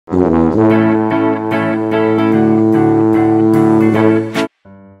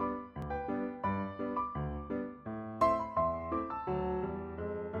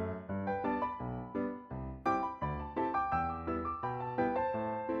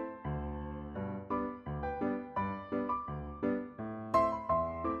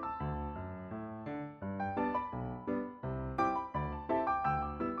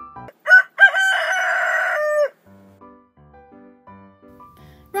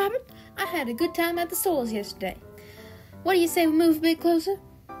Robert, I had a good time at the stores yesterday. What do you say we move a bit closer?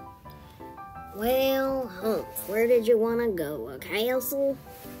 Well, Hump, where did you want to go? A castle?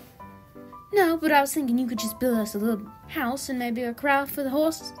 No, but I was thinking you could just build us a little house and maybe a corral for the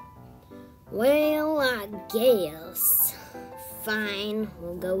horses. Well, I guess. Fine,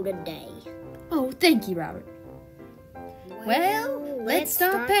 we'll go today. Oh, thank you, Robert. Well, let's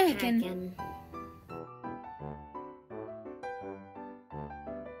start packing.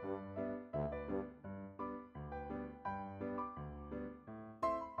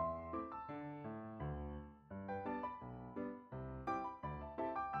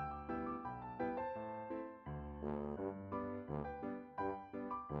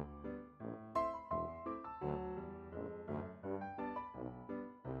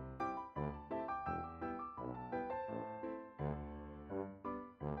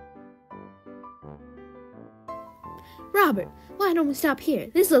 Robert, why don't we stop here?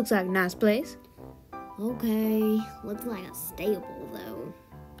 This looks like a nice place. Okay, looks like a stable, though.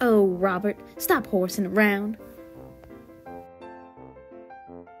 Oh, Robert, stop horsing around.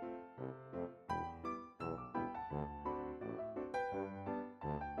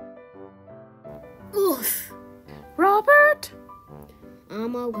 Oof! Robert?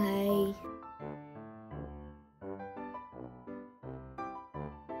 I'm okay.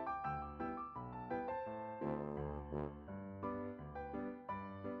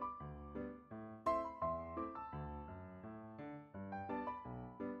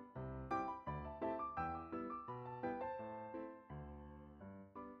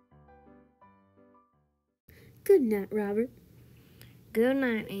 Good night, Robert. Good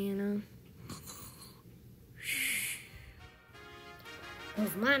night, Anna. Well,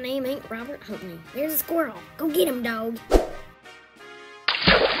 if my name ain't Robert Huntley, there's a squirrel. Go get him, dog.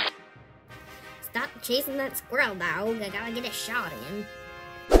 Stop chasing that squirrel, dog. I gotta get a shot in.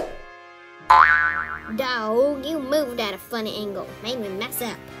 Dog, you moved at a funny angle. Made me mess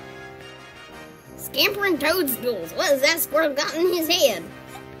up. Scampering toadstools. What has that squirrel got in his head?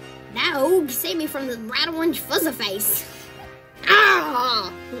 Dog, save me from the bright orange fuzzy face.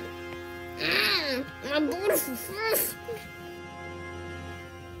 Ah! My beautiful face.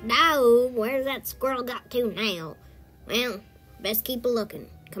 Dog, where's that squirrel got to now? Well, best keep a looking.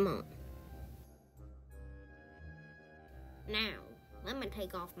 Come on. Now, let me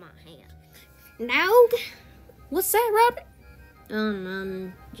take off my hat. Dog? What's that, Robert? Oh,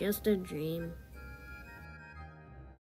 nothing. Just a dream.